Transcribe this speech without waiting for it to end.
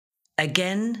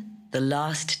Again, the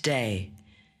Last Day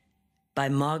by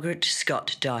Margaret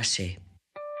Scott Darcy.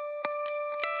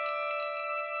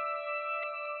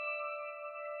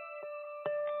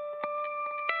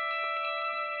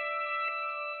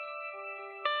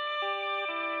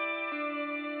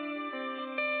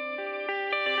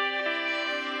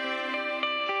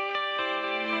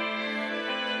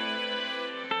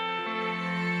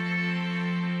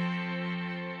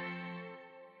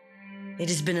 It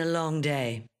has been a long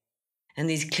day, and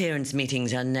these clearance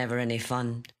meetings are never any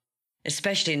fun,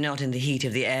 especially not in the heat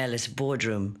of the airless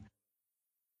boardroom.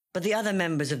 But the other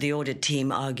members of the audit team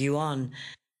argue on,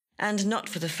 and not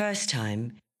for the first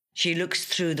time, she looks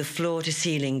through the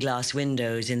floor-to-ceiling glass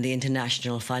windows in the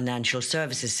International Financial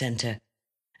Services Centre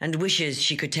and wishes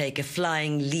she could take a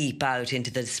flying leap out into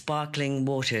the sparkling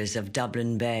waters of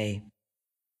Dublin Bay.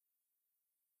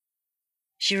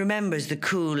 She remembers the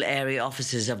cool, airy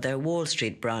offices of their Wall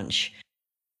Street branch.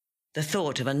 The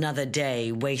thought of another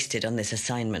day wasted on this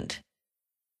assignment.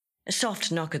 A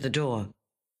soft knock at the door.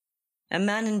 A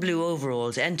man in blue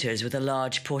overalls enters with a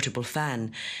large portable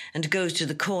fan and goes to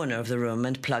the corner of the room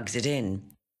and plugs it in.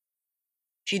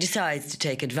 She decides to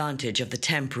take advantage of the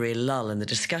temporary lull in the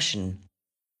discussion.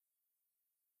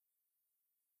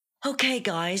 Okay,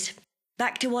 guys,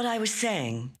 back to what I was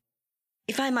saying.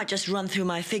 If I might just run through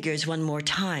my figures one more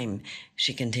time,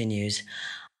 she continues.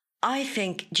 I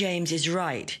think James is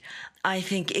right. I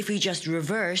think if we just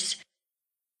reverse...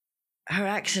 Her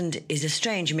accent is a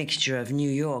strange mixture of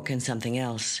New York and something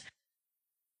else.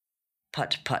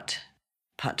 Put, put,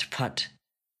 put, put.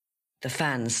 The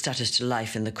fan stutters to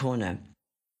life in the corner.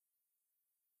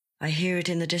 I hear it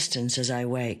in the distance as I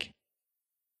wake.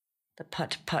 The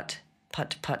put, put,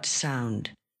 put, put sound.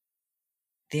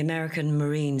 The American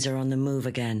Marines are on the move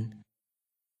again.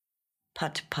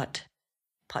 Put, put,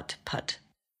 put, put.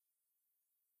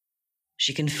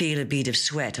 She can feel a bead of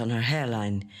sweat on her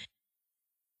hairline.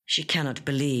 She cannot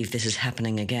believe this is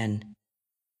happening again.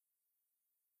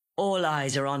 All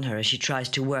eyes are on her as she tries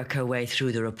to work her way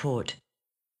through the report.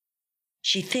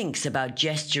 She thinks about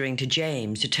gesturing to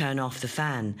James to turn off the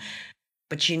fan,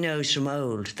 but she knows from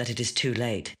old that it is too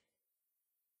late.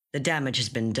 The damage has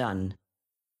been done,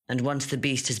 and once the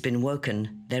beast has been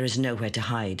woken, there is nowhere to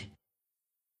hide.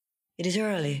 It is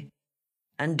early,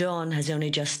 and dawn has only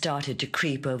just started to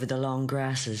creep over the long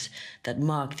grasses that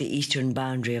mark the eastern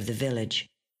boundary of the village.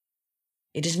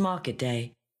 It is market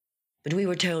day, but we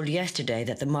were told yesterday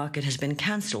that the market has been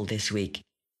cancelled this week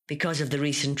because of the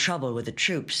recent trouble with the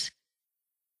troops.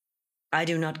 I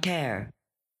do not care.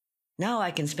 Now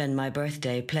I can spend my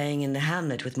birthday playing in the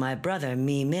hamlet with my brother,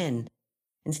 Min,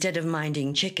 instead of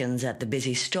minding chickens at the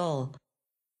busy stall.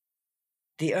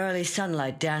 The early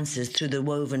sunlight dances through the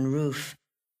woven roof,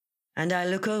 and I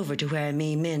look over to where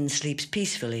Min sleeps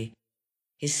peacefully,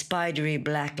 his spidery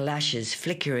black lashes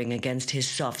flickering against his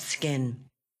soft skin.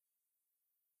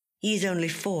 He is only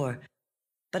 4,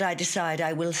 but I decide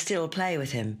I will still play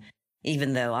with him,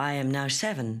 even though I am now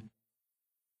 7.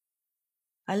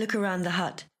 I look around the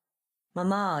hut.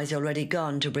 Mama is already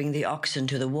gone to bring the oxen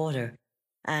to the water,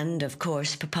 and, of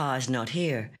course, Papa is not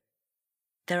here.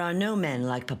 There are no men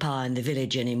like Papa in the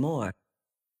village anymore,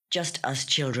 just us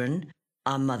children,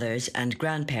 our mothers and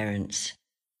grandparents.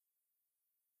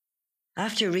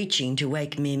 After reaching to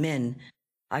wake Min,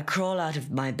 I crawl out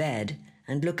of my bed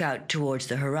and look out towards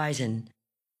the horizon.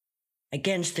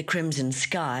 Against the crimson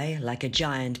sky, like a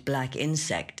giant black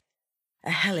insect,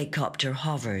 a helicopter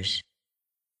hovers.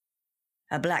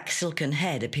 A black silken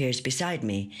head appears beside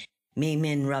me.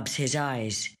 Min rubs his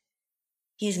eyes.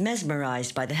 He is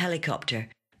mesmerized by the helicopter,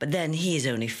 but then he is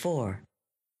only 4.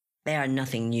 They are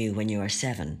nothing new when you are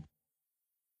 7.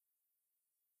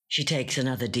 She takes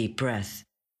another deep breath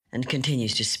and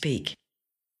continues to speak.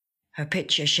 Her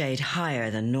pitch a shade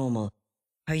higher than normal,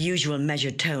 her usual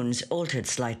measured tones altered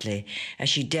slightly as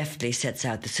she deftly sets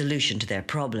out the solution to their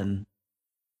problem.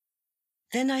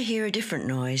 Then I hear a different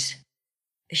noise.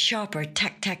 A sharper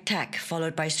tack, tack, tack,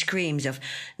 followed by screams of,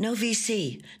 "No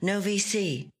VC, no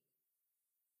VC."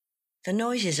 The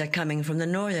noises are coming from the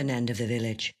northern end of the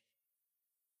village.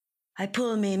 I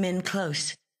pull Min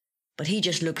close, but he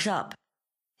just looks up,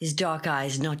 his dark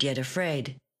eyes not yet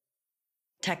afraid.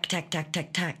 Tack, tack, tack,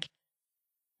 tack, tack.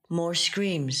 More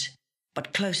screams,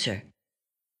 but closer.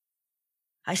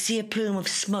 I see a plume of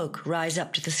smoke rise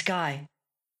up to the sky.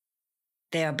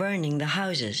 They are burning the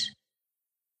houses.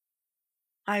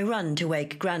 I run to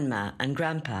wake Grandma and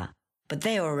Grandpa, but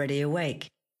they are already awake.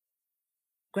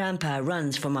 Grandpa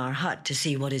runs from our hut to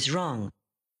see what is wrong.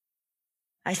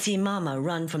 I see Mama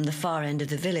run from the far end of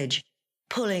the village,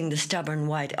 pulling the stubborn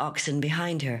white oxen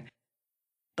behind her.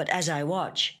 But as I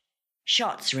watch,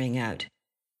 Shots ring out,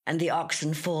 and the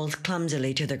oxen falls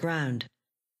clumsily to the ground.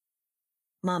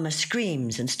 Mama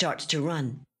screams and starts to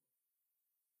run.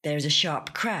 There's a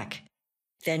sharp crack,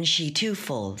 then she too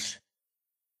falls.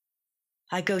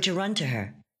 I go to run to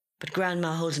her, but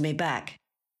Grandma holds me back,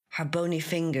 her bony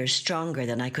fingers stronger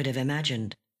than I could have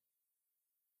imagined.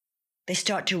 They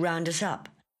start to round us up.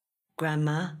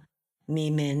 Grandma,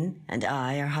 Min, and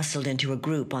I are hustled into a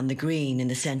group on the green in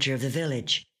the center of the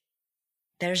village.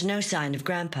 There is no sign of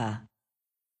Grandpa.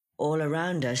 All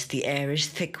around us the air is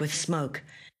thick with smoke,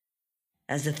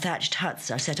 as the thatched huts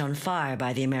are set on fire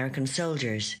by the American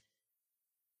soldiers.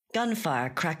 Gunfire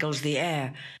crackles the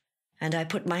air, and I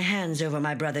put my hands over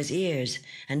my brother's ears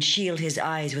and shield his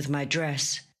eyes with my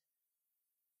dress.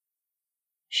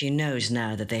 She knows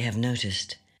now that they have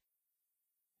noticed.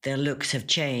 Their looks have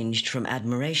changed from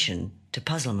admiration to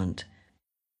puzzlement.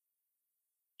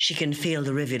 She can feel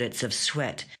the rivulets of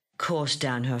sweat course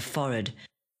down her forehead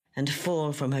and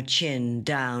fall from her chin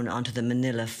down onto the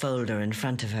manila folder in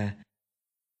front of her.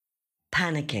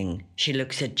 Panicking, she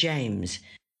looks at James,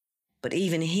 but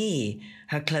even he,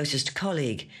 her closest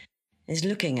colleague, is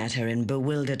looking at her in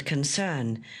bewildered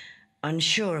concern,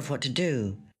 unsure of what to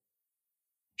do.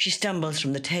 She stumbles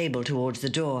from the table towards the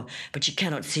door, but she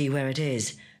cannot see where it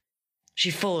is.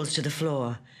 She falls to the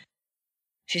floor.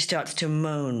 She starts to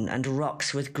moan and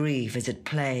rocks with grief as it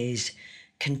plays,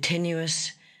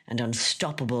 continuous and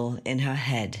unstoppable in her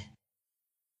head.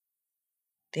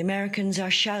 The Americans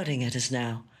are shouting at us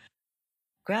now.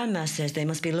 Grandma says they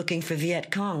must be looking for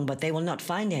Viet Cong, but they will not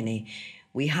find any.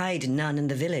 We hide none in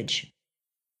the village.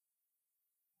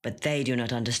 But they do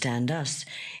not understand us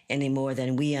any more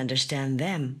than we understand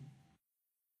them.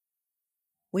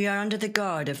 We are under the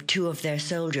guard of 2 of their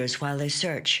soldiers while they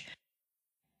search.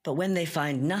 But when they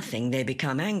find nothing, they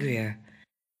become angrier.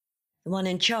 The one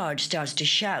in charge starts to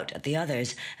shout at the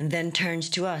others and then turns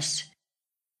to us.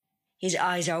 His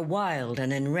eyes are wild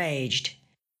and enraged.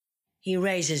 He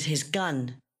raises his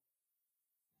gun.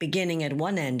 Beginning at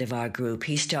one end of our group,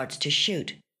 he starts to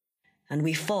shoot, and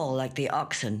we fall like the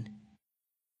oxen.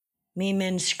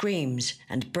 Min screams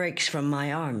and breaks from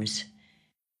my arms.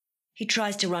 He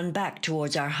tries to run back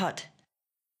towards our hut.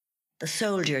 The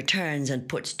soldier turns and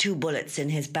puts 2 bullets in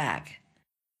his back.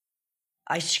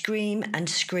 I scream and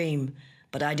scream,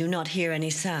 but I do not hear any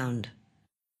sound.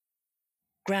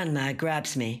 Grandma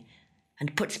grabs me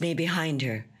and puts me behind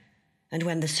her, and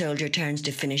when the soldier turns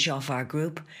to finish off our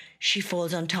group, she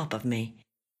falls on top of me,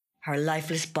 her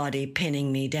lifeless body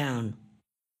pinning me down.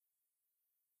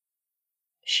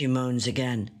 She moans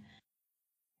again,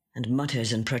 and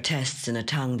mutters and protests in a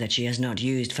tongue that she has not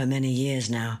used for many years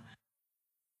now.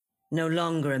 No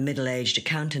longer a middle-aged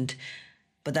accountant,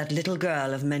 but that little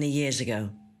girl of many years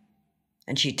ago.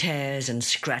 And she tears and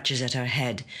scratches at her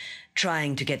head,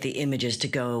 trying to get the images to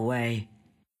go away.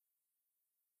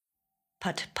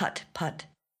 Put, put, put.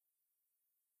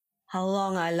 How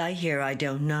long I lie here, I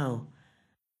don't know.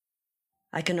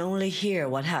 I can only hear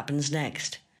what happens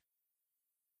next.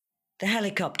 The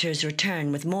helicopters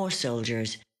return with more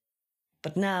soldiers,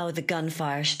 but now the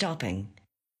gunfire stopping.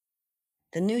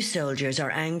 The new soldiers are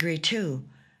angry too.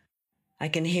 I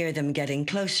can hear them getting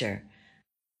closer.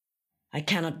 I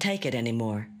cannot take it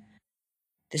anymore.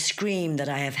 The scream that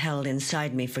I have held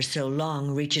inside me for so long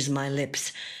reaches my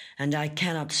lips, and I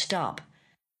cannot stop.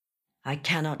 I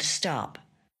cannot stop.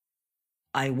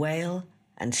 I wail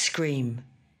and scream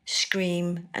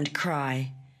and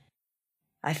cry.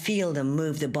 I feel them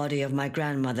move the body of my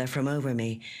grandmother from over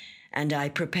me, and I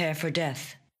prepare for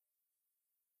death.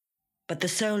 But the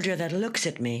soldier that looks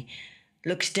at me,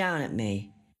 looks down at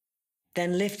me,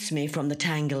 then lifts me from the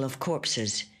tangle of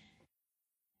corpses.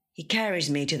 He carries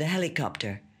me to the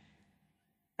helicopter.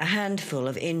 A handful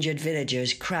of injured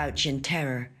villagers crouch in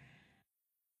terror.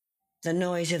 The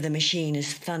noise of the machine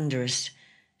is thunderous,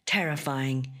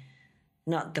 terrifying,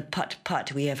 not the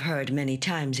put-put we have heard many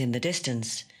times in the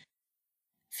distance.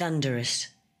 Thunderous,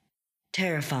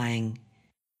 terrifying.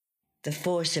 The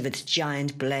force of its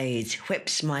giant blades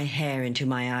whips my hair into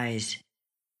my eyes.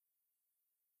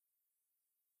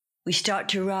 We start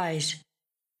to rise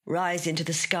into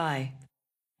the sky,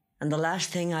 and the last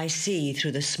thing I see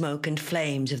through the smoke and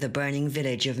flames of the burning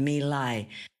village of My Lai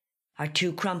are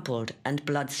 2 crumpled and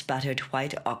blood-spattered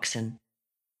white oxen.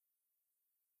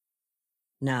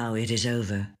 Now it is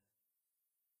over.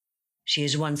 She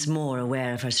is once more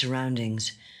aware of her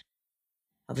surroundings,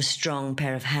 of a strong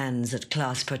pair of hands that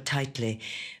clasp her tightly,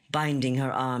 binding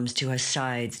her arms to her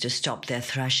sides to stop their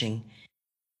thrashing.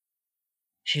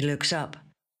 She looks up,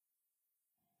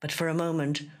 but for a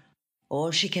moment, all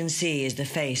she can see is the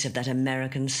face of that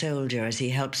American soldier as he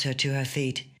helps her to her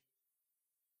feet.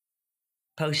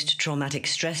 Post-traumatic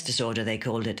stress disorder, they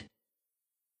called it.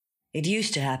 It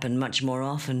used to happen much more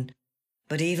often,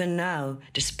 but even now,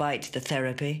 despite the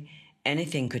therapy,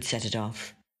 anything could set it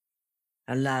off.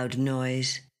 A loud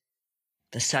noise,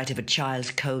 the sight of a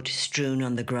child's coat strewn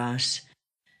on the grass,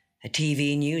 a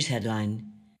TV news headline.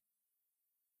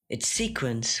 Its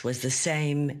sequence was the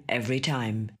same every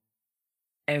time.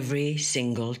 Every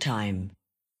single time.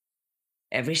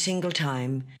 Every single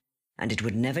time, and it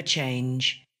would never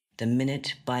change, the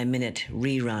minute-by-minute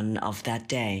rerun of that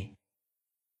day.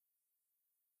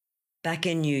 Back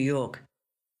in New York,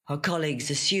 her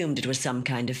colleagues assumed it was some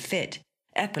kind of fit,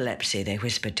 epilepsy, they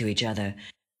whispered to each other,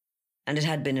 and it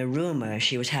had been a rumour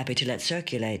she was happy to let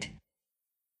circulate.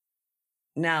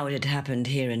 Now it had happened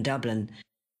here in Dublin,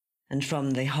 and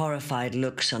from the horrified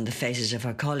looks on the faces of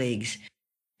her colleagues,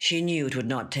 she knew it would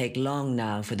not take long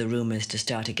now for the rumours to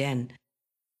start again.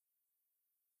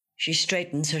 She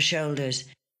straightens her shoulders,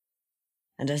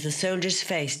 and as the soldier's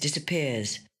face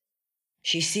disappears,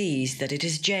 she sees that it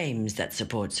is James that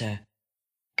supports her,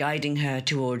 guiding her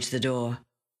towards the door.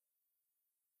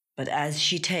 But as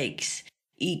she takes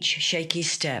each shaky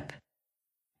step,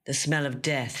 the smell of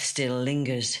death still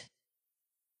lingers.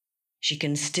 She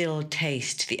can still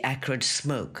taste the acrid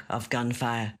smoke of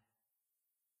gunfire.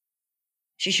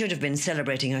 She should have been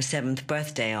celebrating her 7th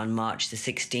birthday on March the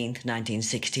 16th,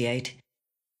 1968.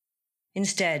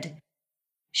 Instead,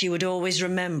 she would always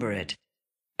remember it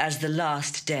as the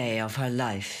last day of her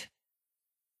life.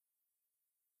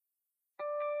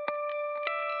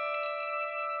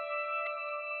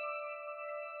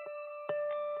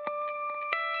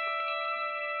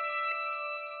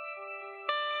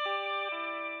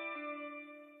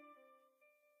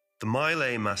 The My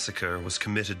Lai massacre was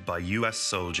committed by US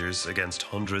soldiers against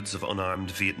hundreds of unarmed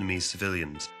Vietnamese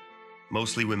civilians,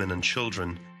 mostly women and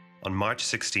children, on March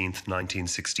 16,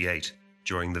 1968,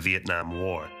 during the Vietnam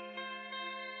War.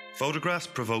 Photographs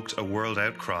provoked a world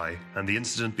outcry, and the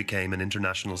incident became an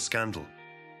international scandal.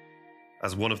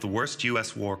 As one of the worst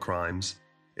US war crimes,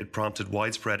 it prompted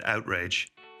widespread outrage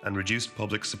and reduced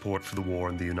public support for the war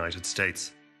in the United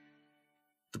States.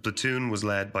 The platoon was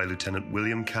led by Lieutenant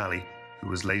William Calley, who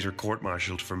was later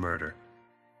court-martialed for murder.